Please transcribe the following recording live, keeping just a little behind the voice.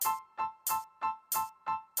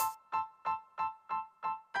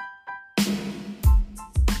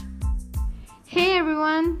Hey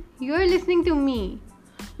everyone, you're listening to me.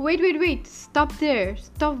 Wait, stop there.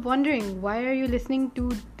 Stop wondering why are you listening to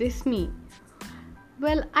this me?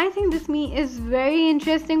 Well, I think this me is very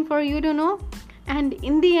interesting for you to know. And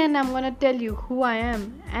in the end, I'm gonna tell you who I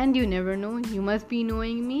am. And you never know, you must be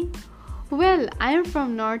knowing me. Well, I am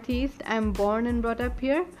from Northeast. I'm born and brought up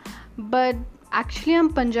here. But actually,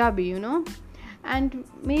 I'm Punjabi. And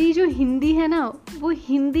मेरी जो हिंदी है ना वो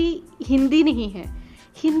हिंदी हिंदी नहीं है,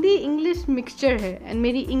 Hindi English mixture है. And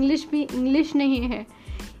मेरी English भी इंग्लिश नहीं है,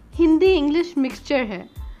 हिंदी इंग्लिश मिक्सचर है.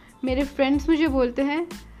 मेरे फ्रेंड्स मुझे बोलते हैं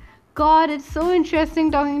God, it's so interesting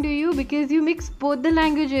talking to you because you mix both the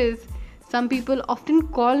languages. Some people often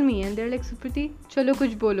call me and they're like, Supriti, chalo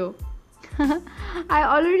kuch bolo. I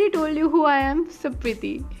already told you who I am,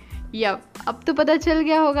 Supriti. Yup, अब तो पता चल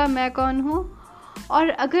गया होगा मैं कौन हूँ. और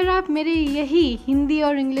अगर आप मेरे यही हिंदी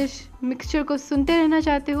और इंग्लिश मिक्सचर को सुनते रहना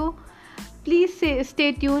चाहते हो, please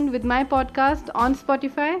stay tune with my podcast on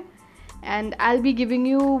Spotify and I will be giving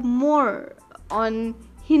you more on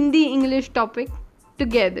Hindi English topic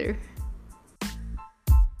together.